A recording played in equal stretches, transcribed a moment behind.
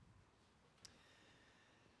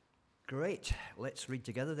Great. Let's read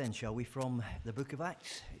together then, shall we, from the book of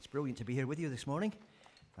Acts. It's brilliant to be here with you this morning.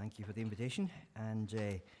 Thank you for the invitation. And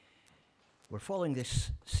we're following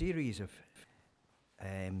this series of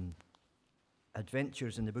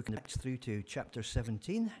adventures in the book of Acts through to chapter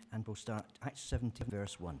 17, and we'll start Acts 17,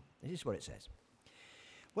 verse 1. This is what it says.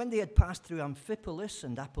 When they had passed through Amphipolis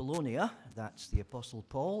and Apollonia, that's the Apostle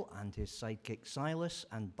Paul and his sidekick Silas,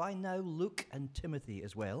 and by now Luke and Timothy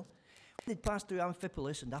as well, when they'd passed through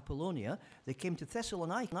Amphipolis and Apollonia, they came to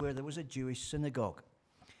Thessalonica, where there was a Jewish synagogue.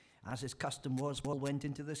 As his custom was, Paul went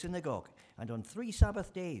into the synagogue, and on 3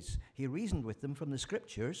 Sabbath days he reasoned with them from the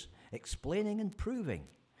Scriptures, explaining and proving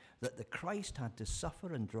that the Christ had to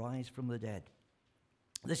suffer and rise from the dead.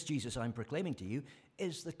 This Jesus I'm proclaiming to you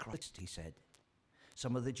is the Christ, he said.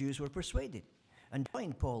 Some of the Jews were persuaded and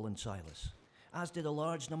joined Paul and Silas, as did a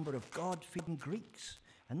large number of God-fearing Greeks,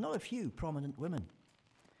 and not a few prominent women.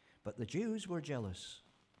 But the Jews were jealous.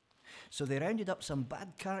 So they rounded up some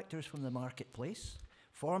bad characters from the marketplace,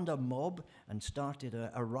 formed a mob, and started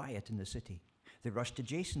a riot in the city. They rushed to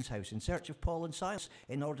Jason's house in search of Paul and Silas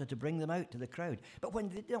in order to bring them out to the crowd. But when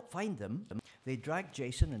they did not find them, they dragged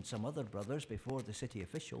Jason and some other brothers before the city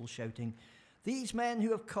officials, shouting, "These men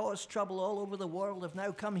who have caused trouble all over the world have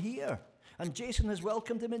now come here, and Jason has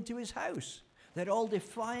welcomed them into his house. They're all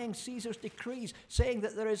defying Caesar's decrees, saying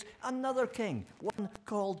that there is another king, one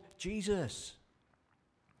called Jesus."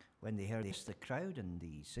 When they heard this, the crowd and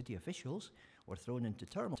the city officials were thrown into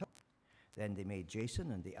turmoil. Then they made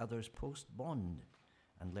Jason and the others post bond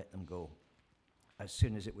and let them go. As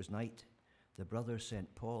soon as it was night, the brothers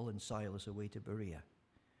sent Paul and Silas away to Berea.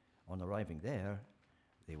 On arriving there,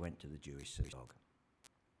 they went to the Jewish synagogue.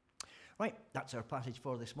 Right, that's our passage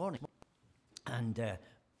for this morning. And,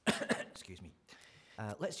 excuse me.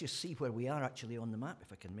 Let's just see where we are actually on the map,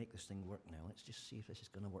 if I can make this thing work now. Let's just see if this is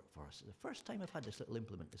going to work for us. It's the first time I've had this little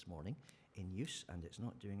implement this morning in use, and it's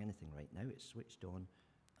not doing anything right now. It's switched on,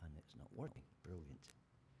 and it's not working. Brilliant.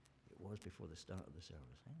 It was before the start of the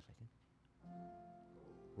service. Hang on a second.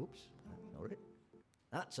 Oops, that's not it.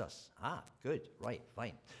 That's us. Ah, good. Right,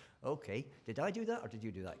 fine. Okay. Did I do that, or did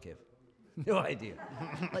you do that, Kev? No idea.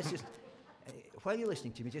 Let's just, while you're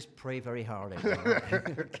listening to me, just pray very hard.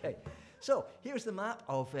 Okay. So here's the map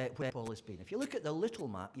of where Paul has been. If you look at the little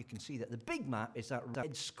map, you can see that the big map is that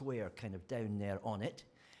red square kind of down there on it,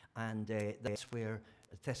 and that's where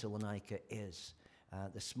Thessalonica is.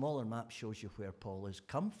 The smaller map shows you where Paul has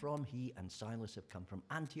come from. He and Silas have come from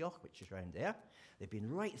Antioch, which is around there. They've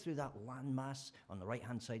been right through that landmass on the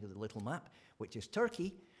right-hand side of the little map, which is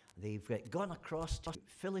Turkey. They've gone across to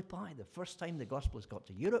Philippi, the first time the gospel has got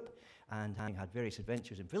to Europe, and having had various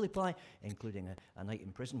adventures in Philippi, including a night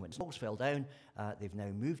in prison when walls fell down. They've now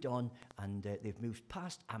moved on, and they've moved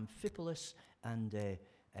past Amphipolis and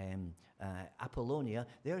Apollonia.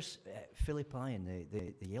 There's Philippi and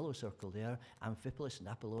the yellow circle there. Amphipolis and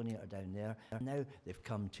Apollonia are down there. And now they've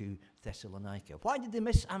come to Thessalonica. Why did they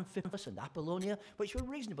miss Amphipolis and Apollonia, which were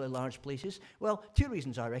reasonably large places? Well, 2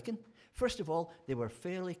 reasons, I reckon. First of all, they were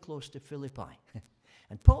fairly close to Philippi.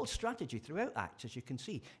 And Paul's strategy throughout Acts, as you can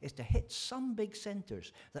see, is to hit some big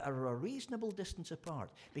centres that are a reasonable distance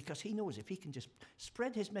apart, because he knows if he can just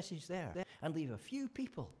spread his message there and leave a few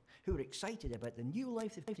people who are excited about the new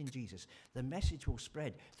life they've lived in Jesus, the message will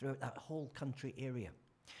spread throughout that whole country area.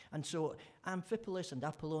 And so Amphipolis and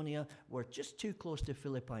Apollonia were just too close to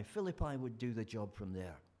Philippi. Philippi would do the job from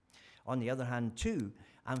there. On the other hand, too,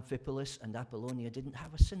 Amphipolis and Apollonia didn't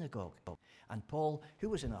have a synagogue. And Paul, who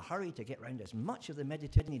was in a hurry to get round as much of the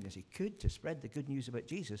Mediterranean as he could to spread the good news about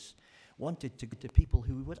Jesus, wanted to go to people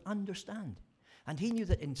who would understand. And he knew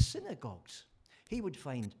that in synagogues, he would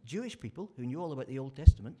find Jewish people who knew all about the Old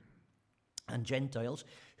Testament, and Gentiles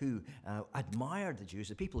who admired the Jews,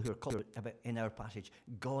 the people who are called in our passage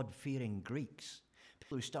God-fearing Greeks,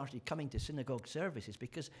 people who started coming to synagogue services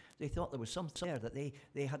because they thought there was something there that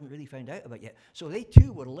they hadn't really found out about yet. So they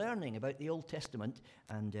too were learning about the Old Testament,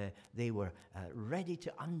 and they were ready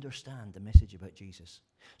to understand the message about Jesus.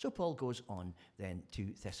 So Paul goes on then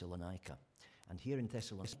to Thessalonica. And here in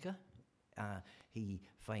Thessalonica, he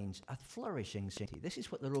finds a flourishing city. This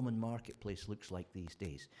is what the Roman marketplace looks like these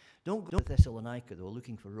days. Don't go to Thessalonica, though,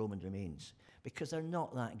 looking for Roman remains, because they're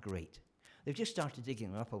not that great. They've just started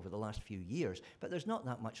digging them up over the last few years, but there's not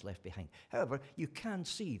that much left behind. However, you can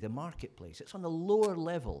see the marketplace. It's on a lower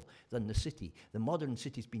level than the city. The modern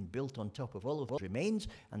city's been built on top of all of those remains,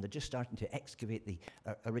 and they're just starting to excavate the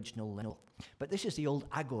original level. But this is the old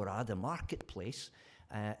agora, the marketplace,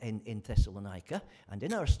 in Thessalonica, and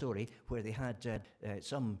in our story where they had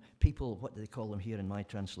some people, what do they call them here in my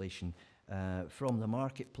translation, from the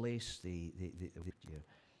marketplace,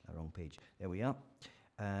 wrong page, there we are,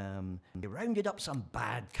 They rounded up some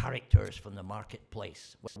bad characters from the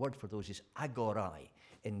marketplace. The word for those is agorai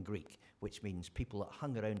in Greek, which means people that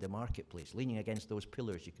hung around the marketplace, leaning against those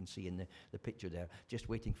pillars you can see in the picture there, just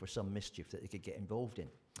waiting for some mischief that they could get involved in.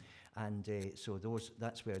 And so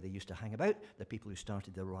that's where they used to hang about, the people who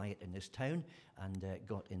started the riot in this town and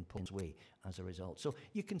got in Paul's way as a result. So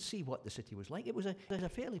you can see what the city was like. It was a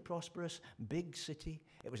fairly prosperous, big city.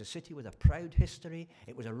 It was a city with a proud history.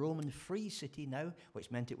 It was a Roman-free city now, which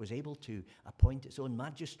meant it was able to appoint its own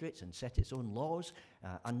magistrates and set its own laws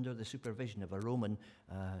under the supervision of a Roman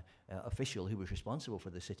official who was responsible for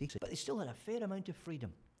the city. But they still had a fair amount of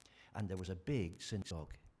freedom. And there was a big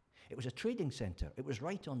synagogue. It was a trading center. It was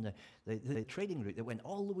right on the trading route that went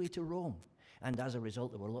all the way to Rome. And as a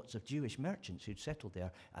result, there were lots of Jewish merchants who'd settled there,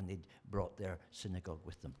 and they'd brought their synagogue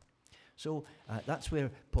with them. So that's where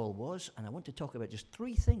Paul was, and I want to talk about just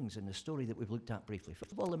three things in the story that we've looked at briefly.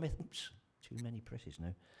 First of all, too many presses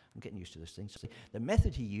now. I'm getting used to this thing. So the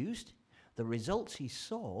method he used, the results he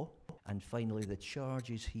saw, and finally the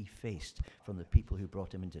charges he faced from the people who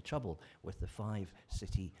brought him into trouble with the 5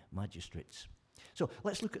 city magistrates. So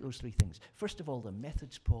let's look at those three things. First of all, the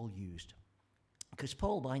methods Paul used. Because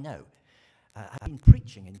Paul, by now, had been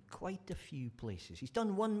preaching in quite a few places. He's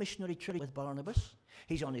done one missionary trip with Barnabas.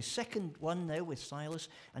 He's on his second one now with Silas.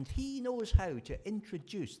 And he knows how to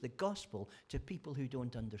introduce the gospel to people who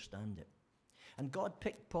don't understand it. And God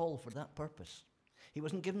picked Paul for that purpose. He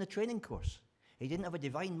wasn't given a training course. He didn't have a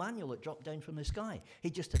divine manual that dropped down from the sky. He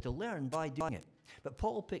just had to learn by doing it. But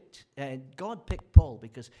God picked Paul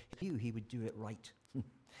because he knew he would do it right.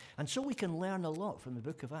 And so we can learn a lot from the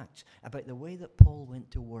book of Acts about the way that Paul went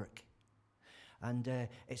to work. And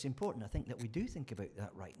it's important, I think, that we do think about that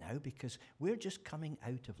right now because we're just coming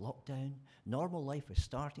out of lockdown. Normal life is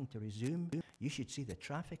starting to resume. You should see the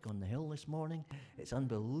traffic on the hill this morning. It's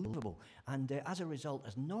unbelievable. And as a result,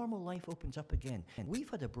 as normal life opens up again, we've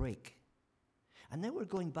had a break. And now we're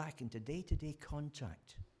going back into day-to-day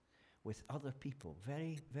contact with other people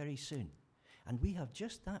very, very soon. And we have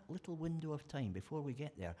just that little window of time before we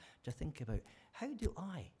get there to think about, how do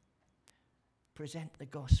I present the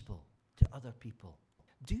gospel to other people?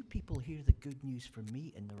 Do people hear the good news from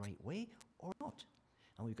me in the right way or not?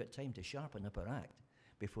 And we've got time to sharpen up our act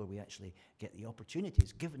before we actually get the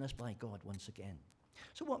opportunities given us by God once again.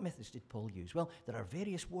 So what methods did Paul use? Well, there are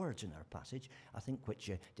various words in our passage, I think, which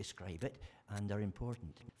describe it and are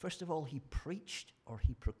important. First of all, he preached or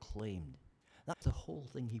he proclaimed. That's the whole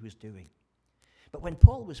thing he was doing. But when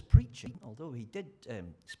Paul was preaching, although he did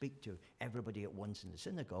speak to everybody at once in the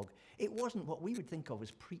synagogue, it wasn't what we would think of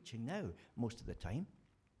as preaching now most of the time.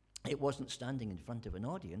 It wasn't standing in front of an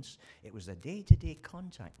audience. It was a day-to-day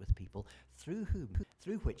contact with people through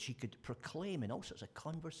which he could proclaim in all sorts of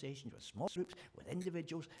conversations with small groups, with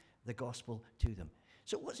individuals, the gospel to them.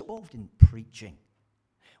 So what's involved in preaching?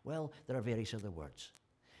 Well, there are various other words.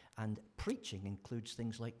 And preaching includes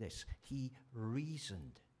things like this. He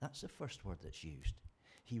reasoned. That's the first word that's used.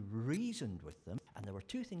 He reasoned with them. And there were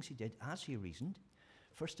two things he did as he reasoned.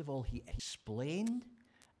 First of all, he explained.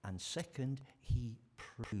 And second, he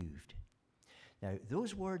proved. Now,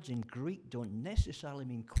 those words in Greek don't necessarily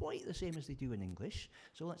mean quite the same as they do in English,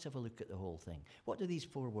 so let's have a look at the whole thing. What do these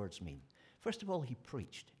 4 words mean? First of all, he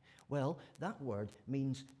preached. Well, that word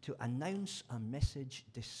means to announce a message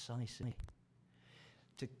decisively,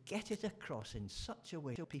 to get it across in such a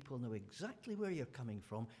way so people know exactly where you're coming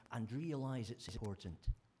from and realize it's important.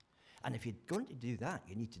 And if you're going to do that,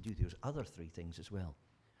 you need to do those other 3 things as well.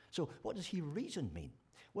 So what does he reason mean?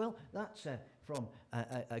 Well, that's from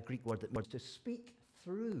a Greek word that means to speak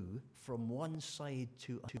through from one side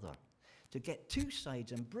to another, to get 2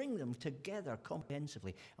 sides and bring them together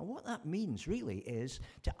comprehensively. And what that means really is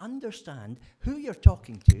to understand who you're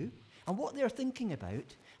talking to and what they're thinking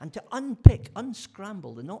about, and to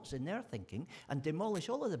unscramble the knots in their thinking and demolish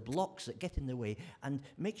all of the blocks that get in the way and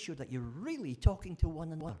make sure that you're really talking to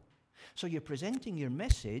one another. So you're presenting your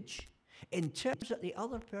message in terms that the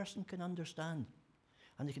other person can understand.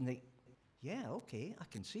 And they can think, yeah, okay, I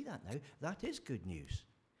can see that now. That is good news.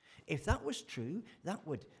 If that was true, that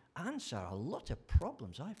would answer a lot of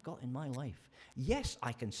problems I've got in my life. Yes,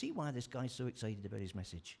 I can see why this guy's so excited about his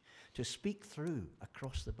message. To speak through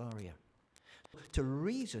across the barrier. To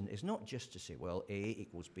reason is not just to say, well, A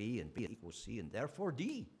equals B and B equals C and therefore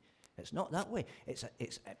D. It's not that way. It's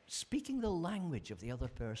speaking the language of the other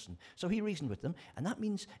person. So he reasoned with them, and that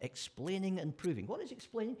means explaining and proving. What is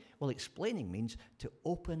explaining? Well, explaining means to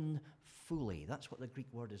open fully. That's what the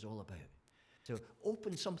Greek word is all about. To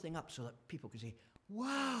open something up so that people can say,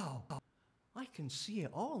 wow, I can see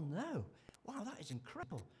it all now. Wow, that is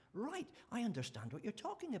incredible. Right, I understand what you're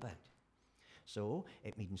talking about. So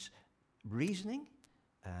it means reasoning,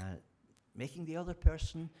 making the other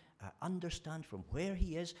person understand from where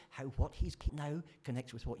he is, how what he's now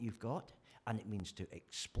connects with what you've got. And it means to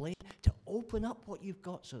explain, to open up what you've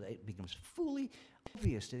got so that it becomes fully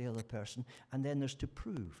obvious to the other person. And then there's to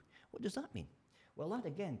prove. What does that mean? Well, that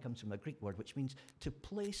again comes from a Greek word which means to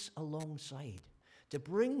place alongside, to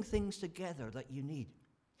bring things together that you need.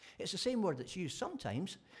 It's the same word that's used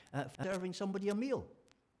sometimes for serving somebody a meal.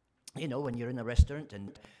 You know, when you're in a restaurant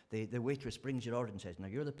and the waitress brings your order and says, now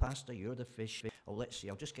you're the pasta, you're the fish. Oh, let's see,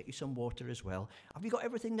 I'll just get you some water as well. Have you got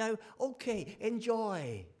everything now? Okay,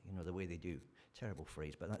 enjoy. You know, the way they do. Terrible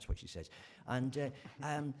phrase, but that's what she says. And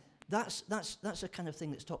that's the kind of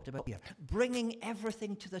thing that's talked about here. Bringing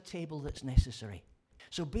everything to the table that's necessary.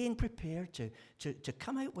 So being prepared to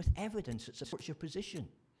come out with evidence that supports your position.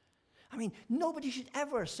 I mean, nobody should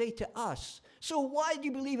ever say to us, so why do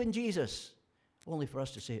you believe in Jesus? Only for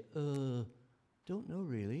us to say, don't know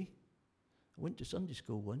really. I went to Sunday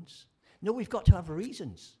school once. No, we've got to have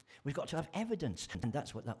reasons. We've got to have evidence. And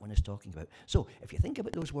that's what that one is talking about. So if you think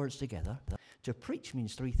about those words together, to preach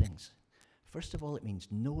means three things. First of all, it means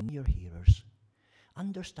knowing your hearers,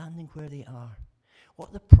 understanding where they are,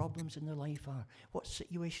 what the problems in their life are, what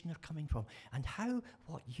situation they're coming from, and how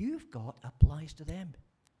what you've got applies to them.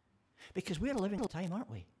 Because we're living in a time, aren't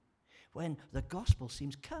we, when the gospel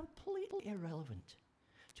seems completely irrelevant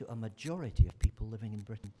to a majority of people living in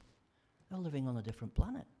Britain. They're living on a different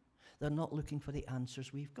planet. They're not looking for the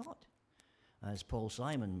answers we've got. As Paul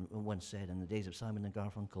Simon once said in the days of Simon and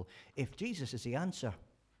Garfunkel, if Jesus is the answer,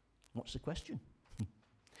 what's the question?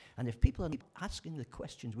 And if people are asking the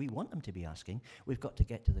questions we want them to be asking, we've got to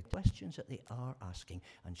get to the questions that they are asking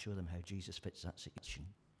and show them how Jesus fits that situation.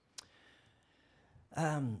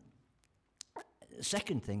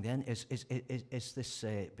 Second thing then is this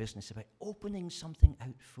business about opening something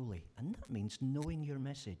out fully. And that means knowing your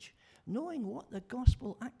message, knowing what the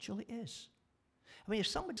gospel actually is. I mean, if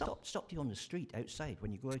somebody stopped you on the street outside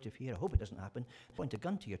when you go out of here, I hope it doesn't happen, point a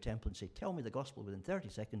gun to your temple and say, tell me the gospel within 30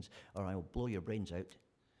 seconds or I will blow your brains out.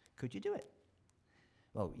 Could you do it?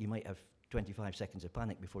 Well, you might have 25 seconds of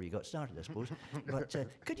panic before you got started, I suppose. But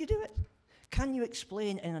could you do it? Can you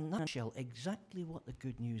explain in a nutshell exactly what the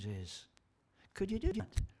good news is? Could you do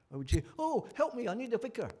that? Or would you, oh, help me, I need a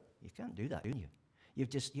vicar. You can't do that, do you?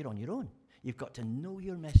 You're on your own. You've got to know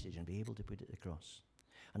your message and be able to put it across.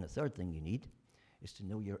 And the third thing you need is to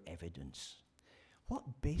know your evidence.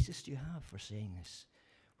 What basis do you have for saying this?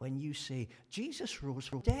 When you say, Jesus rose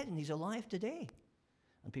from the dead and he's alive today.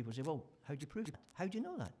 And people say, well, how do you prove that? How do you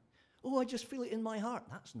know that? Oh, I just feel it in my heart.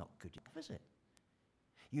 That's not good enough, is it?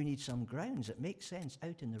 You need some grounds that make sense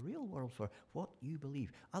out in the real world for what you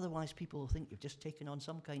believe. Otherwise, people will think you've just taken on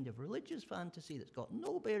some kind of religious fantasy that's got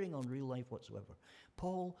no bearing on real life whatsoever.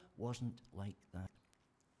 Paul wasn't like that.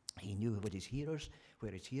 He knew what his hearers,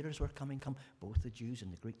 where his hearers were coming from, both the Jews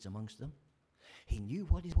and the Greeks amongst them. He knew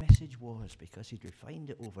what his message was because he'd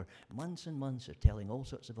refined it over months and months of telling all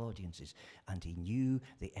sorts of audiences. And he knew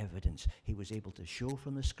the evidence. He was able to show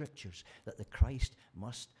from the scriptures that the Christ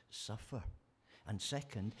must suffer. And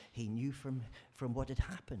second, he knew from what had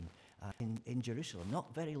happened in Jerusalem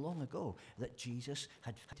not very long ago that Jesus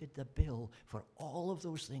had fitted the bill for all of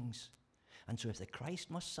those things. And so if the Christ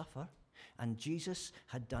must suffer, and Jesus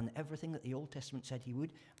had done everything that the Old Testament said he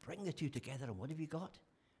would, bring the two together, and what have you got?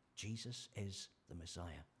 Jesus is the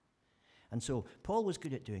Messiah. And so Paul was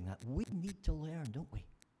good at doing that. We need to learn, don't we?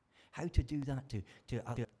 How to do that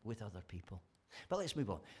with other people. But let's move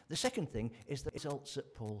on. The second thing is the results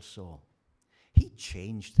that Paul saw. He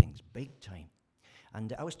changed things big time.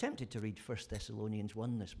 And I was tempted to read 1 Thessalonians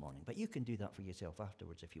 1 this morning, but you can do that for yourself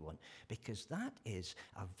afterwards if you want, because that is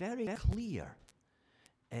a very clear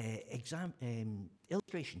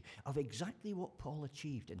illustration of exactly what Paul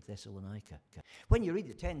achieved in Thessalonica. When you read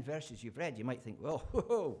the 10 verses you've read, you might think,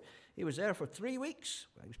 well, he was there for 3 weeks.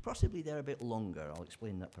 Well, he was possibly there a bit longer. I'll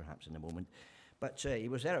explain that perhaps in a moment. But he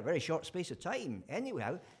was there a very short space of time.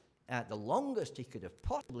 Anyhow, the longest he could have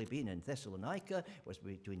possibly been in Thessalonica was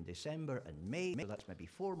between December and May. So that's maybe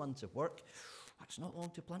 4 months of work. That's not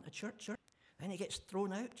long to plant a church. Then he gets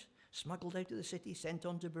thrown out, smuggled out of the city, sent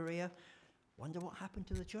on to Berea. Wonder what happened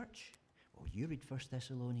to the church? Well, you read 1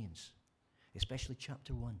 Thessalonians, especially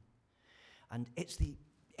chapter 1. And it's the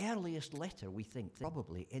earliest letter, we think,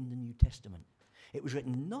 probably in the New Testament. It was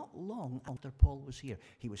written not long after Paul was here.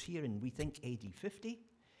 He was here in, we think, AD 50,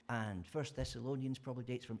 and 1 Thessalonians probably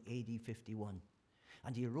dates from AD 51.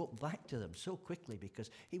 And he wrote back to them so quickly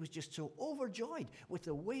because he was just so overjoyed with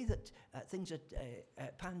the way that things had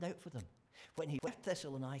panned out for them. When he left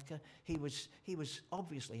Thessalonica, he was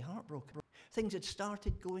obviously heartbroken. Things had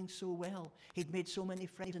started going so well. He'd made so many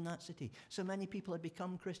friends in that city. So many people had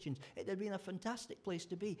become Christians. It had been a fantastic place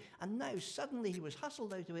to be. And now suddenly he was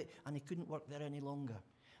hustled out of it and he couldn't work there any longer.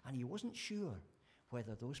 And he wasn't sure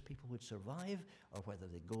whether those people would survive or whether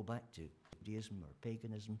they'd go back to Judaism or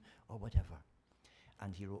paganism or whatever.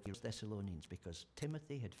 And he wrote Thessalonians because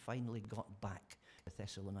Timothy had finally got back to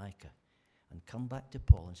Thessalonica and come back to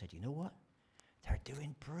Paul and said, you know what? They're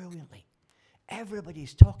doing brilliantly.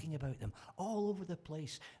 Everybody's talking about them all over the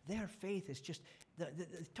place. Their faith is just the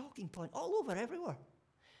talking point all over everywhere.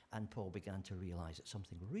 And Paul began to realize that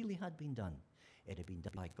something really had been done. It had been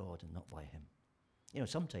done by God and not by him. You know,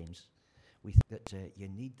 sometimes we think that you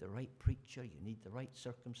need the right preacher, you need the right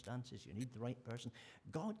circumstances, you need the right person.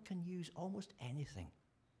 God can use almost anything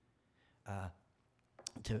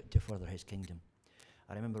to further his kingdom.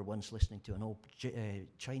 I remember once listening to an old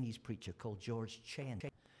Chinese preacher called George Chen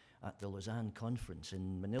at the Lausanne conference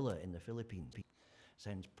in Manila in the Philippines.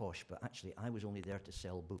 Sounds posh, but actually I was only there to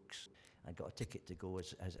sell books. I got a ticket to go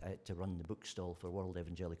to run the book stall for World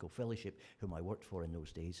Evangelical Fellowship, whom I worked for in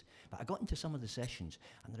those days. But I got into some of the sessions,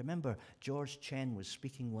 and I remember George Chen was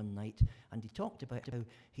speaking one night, and he talked about how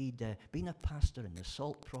he'd been a pastor in the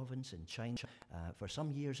Salt province in China for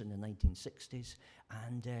some years in the 1960s,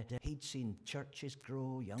 and he'd seen churches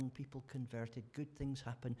grow, young people converted, good things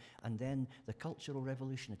happen, and then the Cultural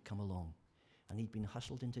Revolution had come along, and he'd been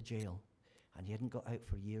hustled into jail, and he hadn't got out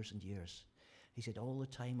for years and years. He said, all the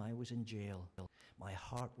time I was in jail, my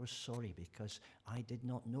heart was sorry because I did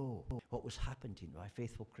not know what was happening to my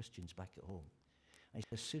faithful Christians back at home. And he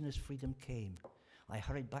said, as soon as freedom came, I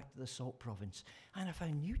hurried back to the Salt province and I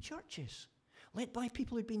found new churches led by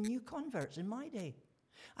people who'd been new converts in my day.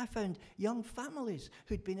 I found young families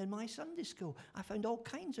who'd been in my Sunday school. I found all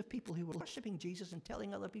kinds of people who were worshipping Jesus and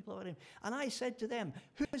telling other people about him. And I said to them,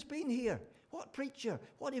 who has been here? What preacher?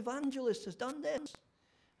 What evangelist has done this?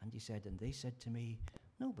 And he said, and they said to me,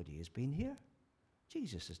 nobody has been here.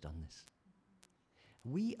 Jesus has done this.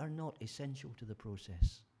 We are not essential to the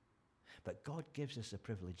process, but God gives us the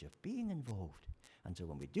privilege of being involved. And so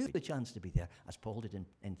when we do have the chance to be there, as Paul did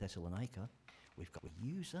in Thessalonica, we've got to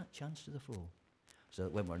use that chance to the full, so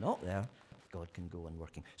that when we're not there, God can go on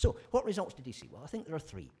working. So what results did he see? Well, I think there are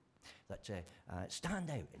three that stand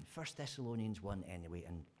out in 1 Thessalonians 1 anyway,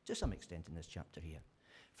 and to some extent in this chapter here.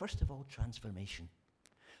 First of all, transformation.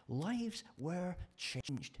 Lives were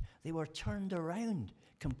changed. They were turned around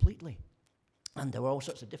completely. And there were all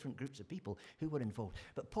sorts of different groups of people who were involved.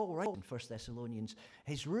 But Paul writes in 1 Thessalonians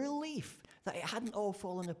his relief that it hadn't all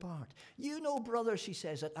fallen apart. You know, brothers, he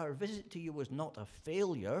says, that our visit to you was not a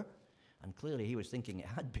failure. And clearly he was thinking it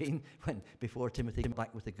had been before Timothy came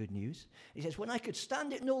back with the good news. He says, when I could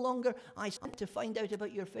stand it no longer, I sent to find out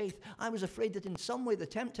about your faith. I was afraid that in some way the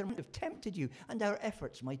tempter might have tempted you and our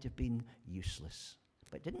efforts might have been useless.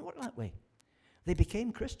 But it didn't work that way. They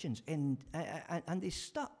became Christians and they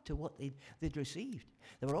stuck to what they'd received.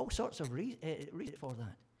 There were all sorts of reasons for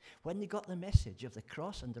that. When they got the message of the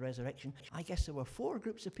cross and the resurrection, I guess there were 4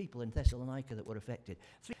 groups of people in Thessalonica that were affected.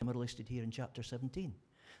 3 of them are listed here in chapter 17.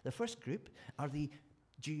 The first group are the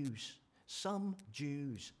Jews. Some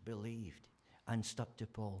Jews believed and stuck to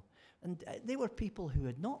Paul. And they were people who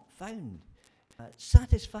had not found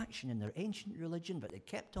satisfaction in their ancient religion, but they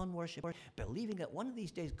kept on worshiping, believing that one of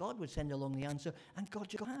these days God would send along the answer, and God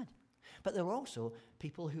just had. But there were also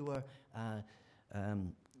people who were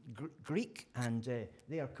Greek, and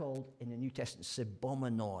they are called in the New Testament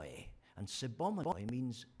Sibomenoi. And Sibomenoi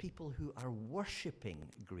means people who are worshipping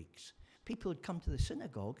Greeks. People had come to the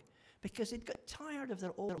synagogue because they'd got tired of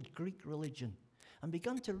their old Greek religion and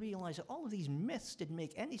begun to realize that all of these myths didn't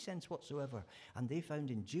make any sense whatsoever. And they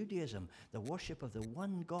found in Judaism the worship of the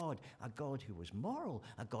one God, a God who was moral,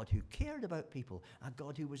 a God who cared about people, a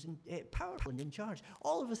God who was powerful and in charge.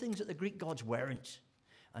 All of the things that the Greek gods weren't.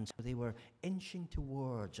 And so they were inching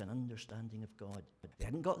towards an understanding of God. They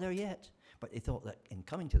hadn't got there yet, but they thought that in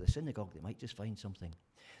coming to the synagogue, they might just find something.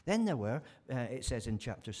 Then there were, it says in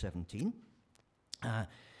chapter 17, a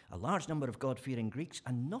large number of God-fearing Greeks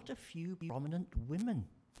and not a few prominent women.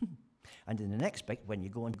 And in the next bit, when you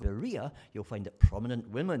go into Berea, you'll find that prominent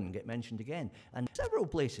women get mentioned again. And several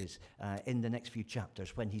places in the next few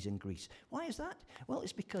chapters when he's in Greece. Why is that? Well,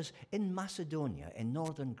 it's because in Macedonia, in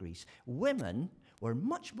northern Greece, women were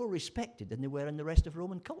much more respected than they were in the rest of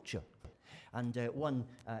Roman culture. And one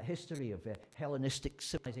history of Hellenistic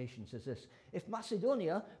civilization says this: if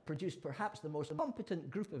Macedonia produced perhaps the most competent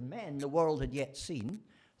group of men the world had yet seen,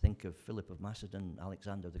 think of Philip of Macedon,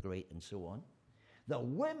 Alexander the Great, and so on, The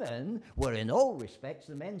women were in all respects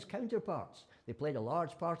the men's counterparts. They played a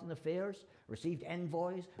large part in affairs, received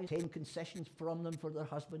envoys, obtained concessions from them for their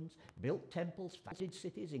husbands, built temples, founded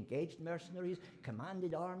cities, engaged mercenaries,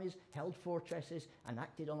 commanded armies, held fortresses, and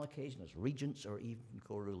acted on occasion as regents or even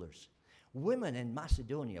co-rulers. Women in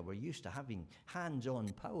Macedonia were used to having hands-on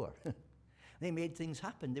power. They made things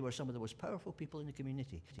happen. They were some of the most powerful people in the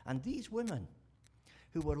community. And these women,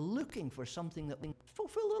 who were looking for something that would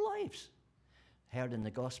fulfill their lives, heard in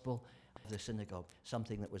the gospel of the synagogue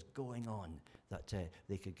something that was going on that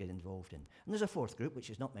they could get involved in. And there's a fourth group, which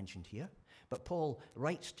is not mentioned here, but Paul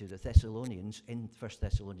writes to the Thessalonians in 1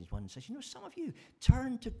 Thessalonians 1 and says, some of you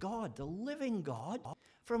turn to God, the living God,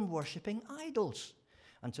 from worshipping idols.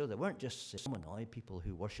 And so there weren't just Simonoi, people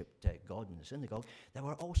who worshipped God in the synagogue. There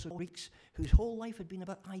were also Greeks whose whole life had been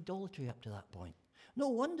about idolatry up to that point. No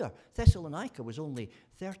wonder Thessalonica was only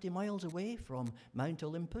 30 miles away from Mount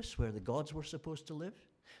Olympus, where the gods were supposed to live.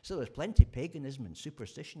 So there's plenty of paganism and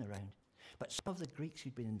superstition around. But some of the Greeks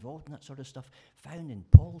who'd been involved in that sort of stuff found in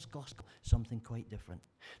Paul's gospel something quite different.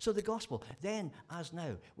 So the gospel then, as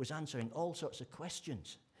now, was answering all sorts of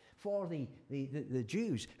questions for the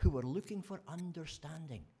Jews who were looking for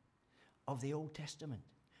understanding of the Old Testament,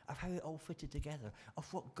 of how it all fitted together,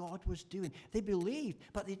 of what God was doing. They believed,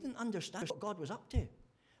 but they didn't understand what God was up to.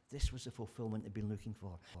 This was the fulfillment they'd been looking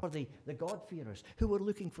for. Or the God-fearers who were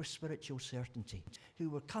looking for spiritual certainty,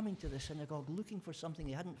 who were coming to the synagogue looking for something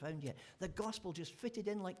they hadn't found yet. The gospel just fitted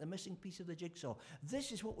in like the missing piece of the jigsaw.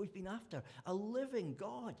 This is what we've been after, a living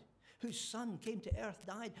God whose Son came to earth,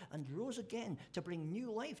 died, and rose again to bring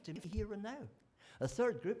new life to me here and now. The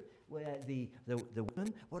third group, where the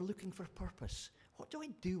women were looking for purpose. What do I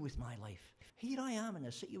do with my life? Here I am in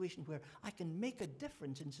a situation where I can make a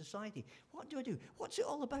difference in society. What do I do? What's it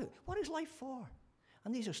all about? What is life for?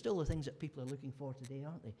 And these are still the things that people are looking for today,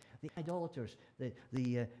 aren't they? The idolaters,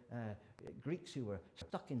 the Greeks who were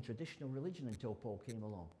stuck in traditional religion until Paul came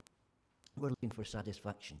along, were looking for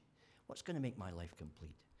satisfaction. What's going to make my life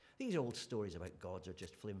complete? These old stories about gods are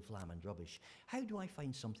just flim-flam and rubbish. How do I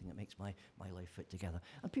find something that makes my life fit together?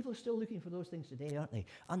 And people are still looking for those things today, aren't they?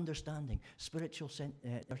 Understanding, spiritual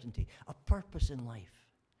certainty, a purpose in life,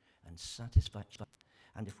 and satisfaction.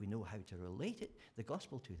 And if we know how to relate the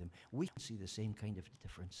gospel to them, we can see the same kind of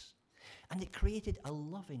difference. And it created a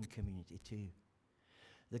loving community too.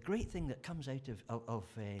 The great thing that comes out of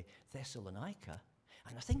Thessalonica,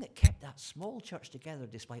 and the thing that kept that small church together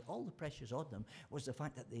despite all the pressures on them, was the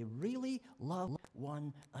fact that they really loved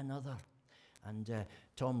one another. And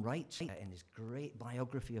Tom writes in his great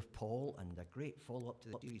biography of Paul, and a great follow-up to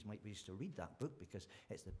the series might be to read that book because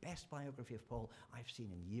it's the best biography of Paul I've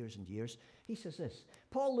seen in years and years. He says this: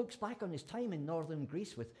 Paul looks back on his time in northern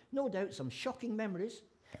Greece with no doubt some shocking memories,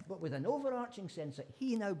 but with an overarching sense that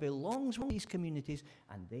he now belongs with these communities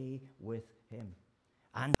and they with him.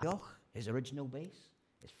 Antioch, his original base,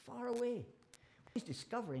 is far away. What he's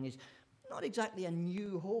discovering is not exactly a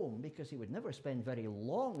new home, because he would never spend very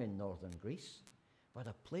long in northern Greece, but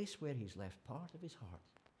a place where he's left part of his heart,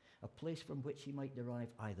 a place from which he might derive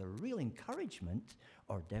either real encouragement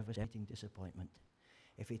or devastating disappointment.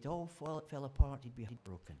 If it all fell apart, he'd be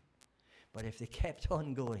broken. But if they kept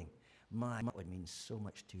on going, that would mean so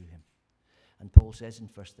much to him. And Paul says in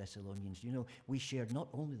 1 Thessalonians, we shared not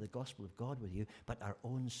only the gospel of God with you, but our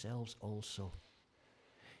own selves also.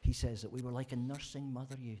 He says that we were like a nursing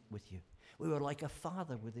mother with you. We were like a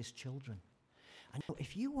father with his children. And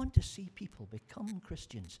if you want to see people become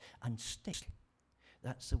Christians and stick,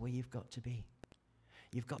 that's the way you've got to be.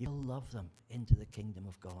 You've got to love them into the kingdom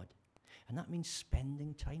of God. And that means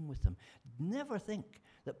spending time with them. Never think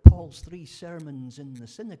that Paul's 3 sermons in the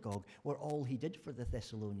synagogue were all he did for the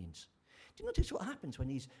Thessalonians. Do you notice what happens when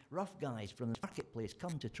these rough guys from the marketplace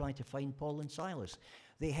come to try to find Paul and Silas?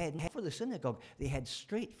 They head for the synagogue. They head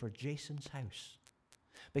straight for Jason's house,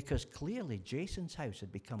 because clearly Jason's house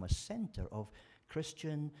had become a center of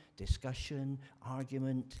Christian discussion,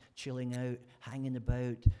 argument, chilling out, hanging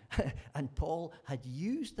about. And Paul had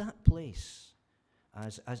used that place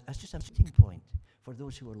as just a meeting point for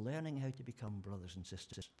those who were learning how to become brothers and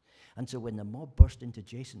sisters. And so when the mob burst into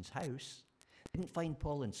Jason's house, they didn't find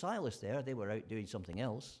Paul and Silas there. They were out doing something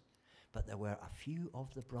else. But there were a few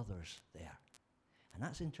of the brothers there. And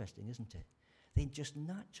that's interesting, isn't it? They just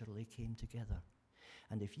naturally came together.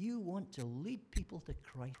 And if you want to lead people to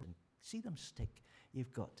Christ and see them stick,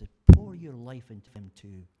 you've got to pour your life into them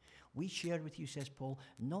too. We shared with you, says Paul,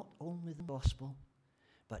 not only the gospel,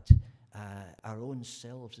 but our own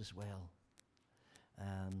selves as well.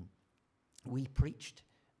 We preached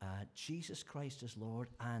Jesus Christ as Lord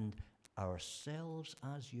and ourselves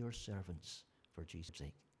as your servants for Jesus'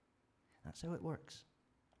 sake. That's how it works.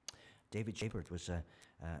 David Shepherd was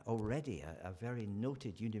already a very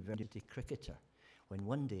noted university cricketer when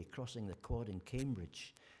one day, crossing the quad in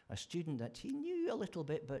Cambridge, a student that he knew a little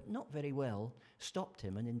bit but not very well stopped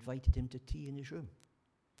him and invited him to tea in his room.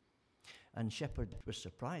 And Shepherd was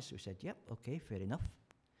surprised, so he said, "Yep, okay, fair enough."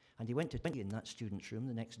 And he went to tea in that student's room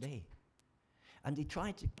the next day. And he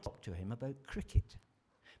tried to talk to him about cricket,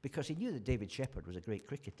 because he knew that David Shepherd was a great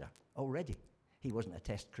cricketer already. He wasn't a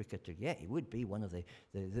test cricketer yet. He would be one of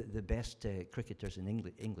the best cricketers in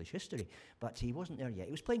English history, but he wasn't there yet.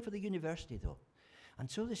 He was playing for the university, though. And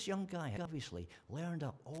so this young guy had obviously learned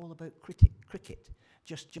up all about cricket,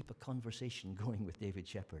 just to keep a conversation going with David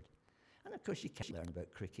Shepherd. And of course, you can't learn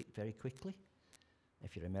about cricket very quickly.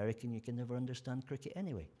 If you're American, you can never understand cricket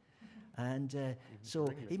anyway. And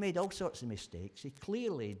so he made all sorts of mistakes. He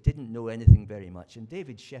clearly didn't know anything very much, and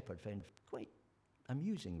David Shepherd found it quite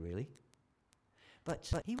amusing, really.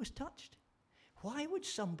 But he was touched. Why would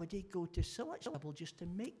somebody go to so much trouble just to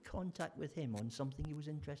make contact with him on something he was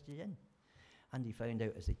interested in? And he found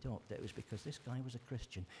out as they talked that it was because this guy was a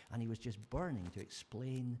Christian, and he was just burning to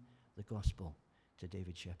explain the gospel to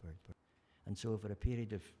David Shepherd. And so over a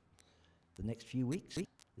period of the next few weeks,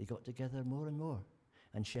 they got together more and more.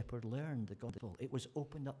 And Shepherd learned the gospel. It was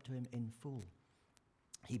opened up to him in full.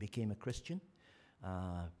 He became a Christian,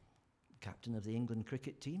 captain of the England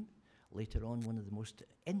cricket team, later on one of the most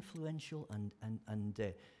influential and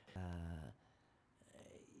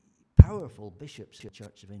powerful bishops of the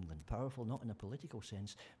Church of England. Powerful not in a political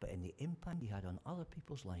sense, but in the impact he had on other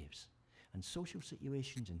people's lives and social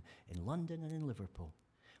situations in London and in Liverpool,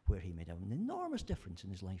 where he made an enormous difference in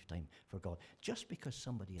his lifetime for God, just because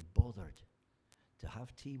somebody had bothered to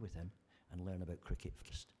have tea with him and learn about cricket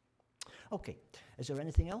first. Okay, is there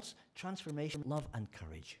anything else? Transformation, love, and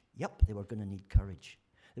courage. Yep, they were going to need courage.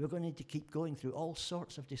 They were going to need to keep going through all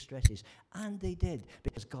sorts of distresses, and they did,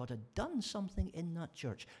 because God had done something in that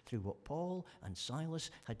church through what Paul and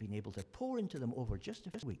Silas had been able to pour into them over just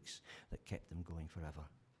a few weeks that kept them going forever.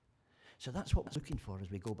 So that's what we're looking for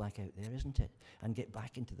as we go back out there, isn't it? And get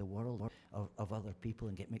back into the world of other people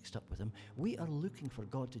and get mixed up with them. We are looking for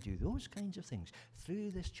God to do those kinds of things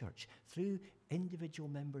through this church, through individual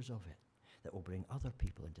members of it, that will bring other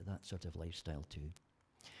people into that sort of lifestyle too.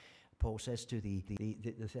 Paul says to the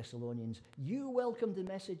Thessalonians, "You welcomed the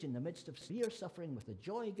message in the midst of severe suffering with the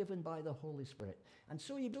joy given by the Holy Spirit. And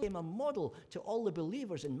so you became a model to all the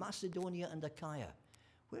believers in Macedonia and Achaia."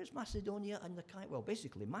 Where's Macedonia and Achaia? Well,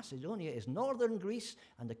 basically, Macedonia is northern Greece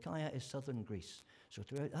and Achaia is southern Greece. So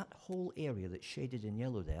throughout that whole area that's shaded in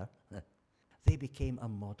yellow there, they became a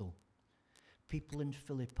model. People in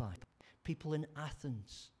Philippi, people in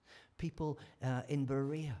Athens, people in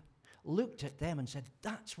Berea looked at them and said,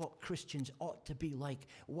 that's what Christians ought to be like.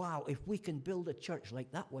 Wow, if we can build a church like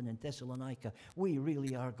that one in Thessalonica, we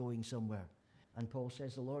really are going somewhere. And Paul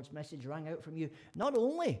says the Lord's message rang out from you, not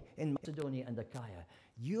only in Macedonia and Achaia.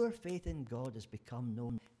 Your faith in God has become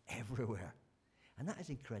known everywhere. And that is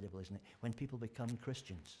incredible, isn't it? When people become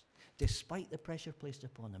Christians, despite the pressure placed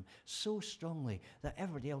upon them so strongly that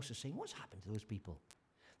everybody else is saying, what's happened to those people?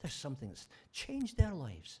 There's something that's changed their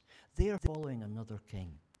lives. They're following another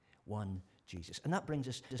king, one Jesus. And that brings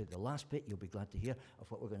us to the last bit, you'll be glad to hear, of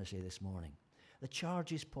what we're going to say this morning. The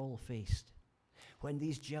charges Paul faced when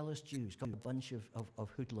these jealous Jews got a bunch of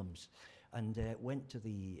hoodlums and went to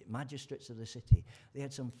the magistrates of the city. They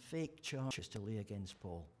had some fake charges to lay against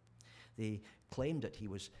Paul. They claimed that he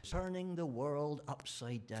was turning the world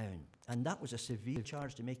upside down. And that was a severe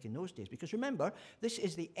charge to make in those days. Because remember, this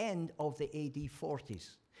is the end of the AD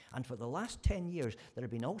 40s. And for the last 10 years, there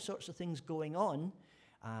have been all sorts of things going on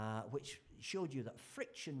which showed you that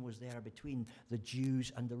friction was there between the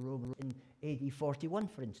Jews and the Romans. In AD 41,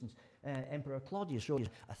 for instance, Emperor Claudius wrote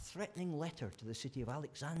a threatening letter to the city of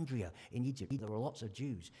Alexandria in Egypt. There were lots of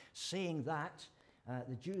Jews, saying that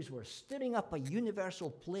the Jews were stirring up a universal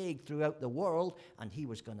plague throughout the world, and he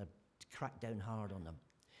was going to crack down hard on them.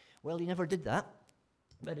 Well, he never did that.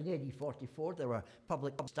 But in AD 44, there were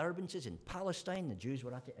public disturbances in Palestine. The Jews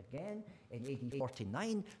were at it again. In AD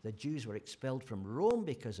 49, the Jews were expelled from Rome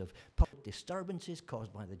because of public disturbances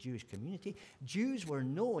caused by the Jewish community. Jews were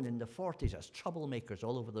known in the 40s as troublemakers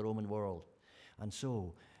all over the Roman world. And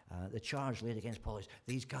so the charge laid against Paul is,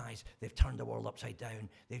 these guys, they've turned the world upside down.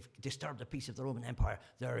 They've disturbed the peace of the Roman Empire.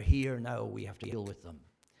 They're here now. We have to deal with them.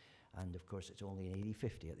 And of course, it's only in AD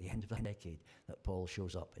 50, at the end of the decade, that Paul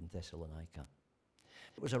shows up in Thessalonica.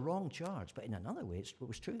 It was a wrong charge, but in another way, it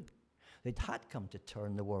was true. They'd had come to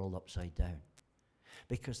turn the world upside down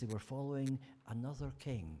because they were following another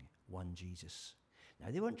king, one Jesus.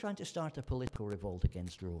 Now, they weren't trying to start a political revolt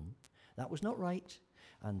against Rome. That was not right.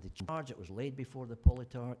 And the charge that was laid before the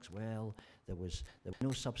politarchs, well, there was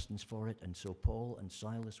no substance for it, and so Paul and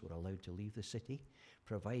Silas were allowed to leave the city,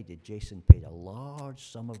 provided Jason paid a large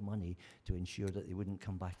sum of money to ensure that they wouldn't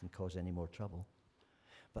come back and cause any more trouble.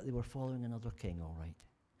 But they were following another king, all right.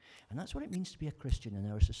 And that's what it means to be a Christian in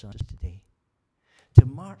our society today. To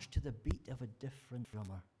march to the beat of a different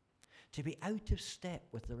drummer. To be out of step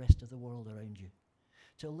with the rest of the world around you.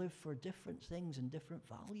 To live for different things and different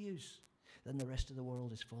values than the rest of the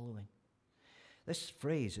world is following. This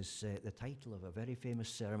phrase is the title of a very famous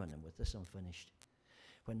sermon, and with this I'm finished.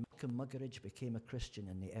 When Malcolm Muggeridge became a Christian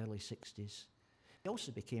in the early 60s, he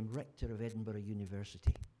also became rector of Edinburgh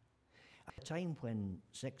University. At a time when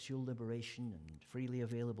sexual liberation and freely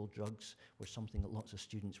available drugs were something that lots of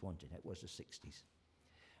students wanted. It was the 60s.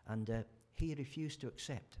 And he refused to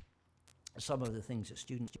accept some of the things that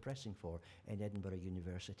students were pressing for in Edinburgh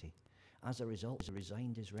University. As a result, he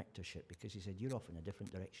resigned his rectorship because he said, "You're off in a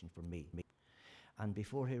different direction from me." And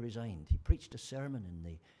before he resigned, he preached a sermon in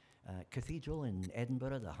the cathedral in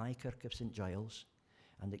Edinburgh, the High Kirk of St. Giles,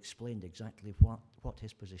 and explained exactly what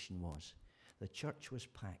his position was. The church was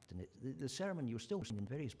packed, and the sermon you'll still see in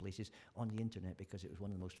various places on the internet because it was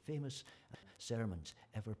one of the most famous sermons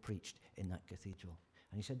ever preached in that cathedral.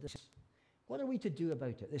 And he said this: "What are we to do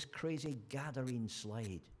about it, this crazy Gadarene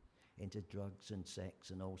slide into drugs and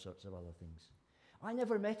sex and all sorts of other things? I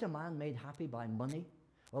never met a man made happy by money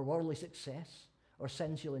or worldly success or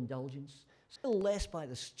sensual indulgence, still less by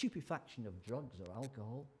the stupefaction of drugs or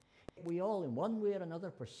alcohol. We all, in one way or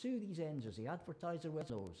another, pursue these ends as the advertiser well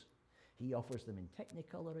knows. He offers them in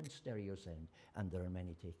Technicolor and stereo sound, and there are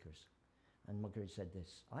many takers." And Muggeridge said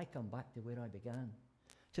this: "I come back to where I began,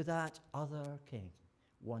 to that other king,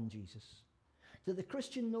 one Jesus. To the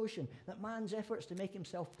Christian notion that man's efforts to make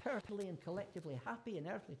himself personally and collectively happy in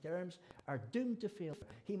earthly terms are doomed to fail.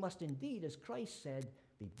 He must indeed, as Christ said,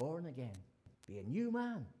 be born again, be a new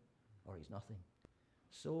man, or he's nothing.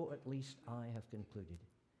 So at least I have concluded,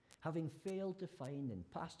 having failed to find in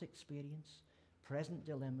past experience, present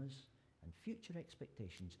dilemmas, and future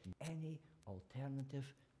expectations any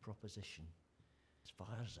alternative proposition. As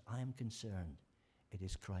far as I am concerned, it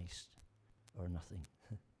is Christ or nothing."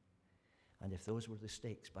 And if those were the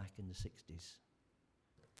stakes back in the 60s,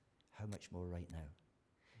 how much more right now?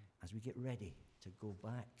 As we get ready to go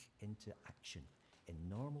back into action in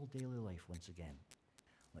normal daily life once again,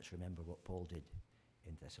 let's remember what Paul did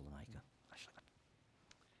in Thessalonica.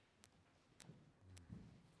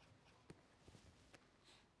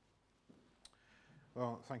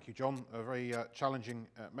 Well, thank you, John. A very challenging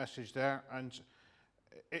message there. And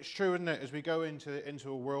it's true, isn't it? As we go into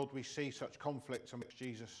a world, we see such conflict amongst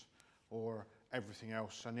Jesus or everything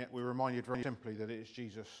else. And yet we're reminded very simply that it is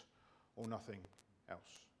Jesus or nothing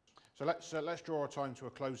else. So let's draw our time to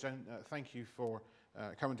a close then. Thank you for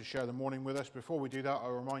coming to share the morning with us. Before we do that,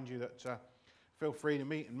 I'll remind you that feel free to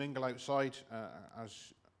meet and mingle outside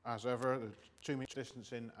as ever. The 2 meters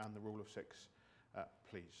distancing and the rule of 6.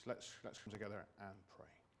 Please, let's come together and pray.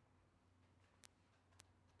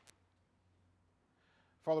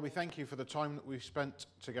 Father, we thank you for the time that we've spent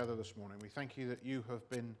together this morning. We thank you that you have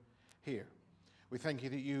been here. We thank you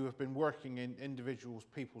that you have been working in individuals,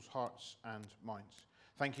 people's hearts and minds.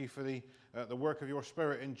 Thank you for the work of your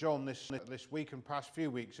Spirit in John this week and past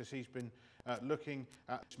few weeks as he's been looking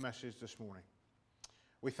at this message this morning.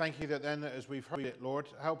 We thank you that then, as we've heard it, Lord,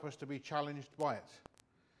 help us to be challenged by it.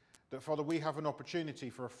 That, Father, we have an opportunity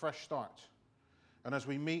for a fresh start. And as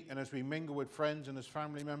we meet and as we mingle with friends and as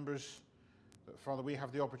family members, that, Father, we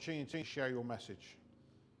have the opportunity to share your message.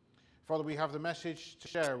 Father, we have the message to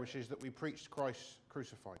share, which is that we preached Christ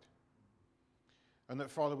crucified. And that,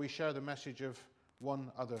 Father, we share the message of one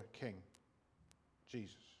other King,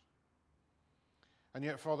 Jesus. And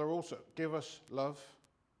yet, Father, also give us love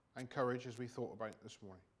and courage as we thought about it this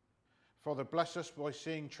morning. Father, bless us by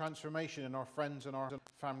seeing transformation in our friends and our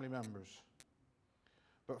family members.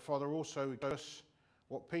 But Father, also give us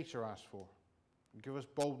what Peter asked for. Give us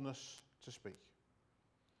boldness to speak.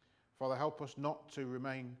 Father, help us not to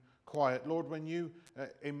remain quiet. Lord, when you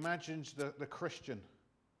imagined the Christian,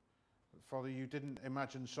 Father, you didn't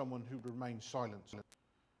imagine someone who would remain silent.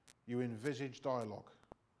 You envisaged dialogue.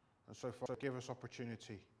 And so, Father, give us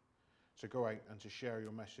opportunity to go out and to share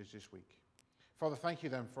your message this week. Father, thank you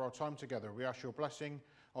then for our time together. We ask your blessing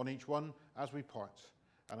on each one as we part.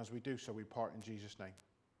 And as we do so, we part in Jesus' name.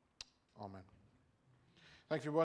 Amen. Thank you, everyone.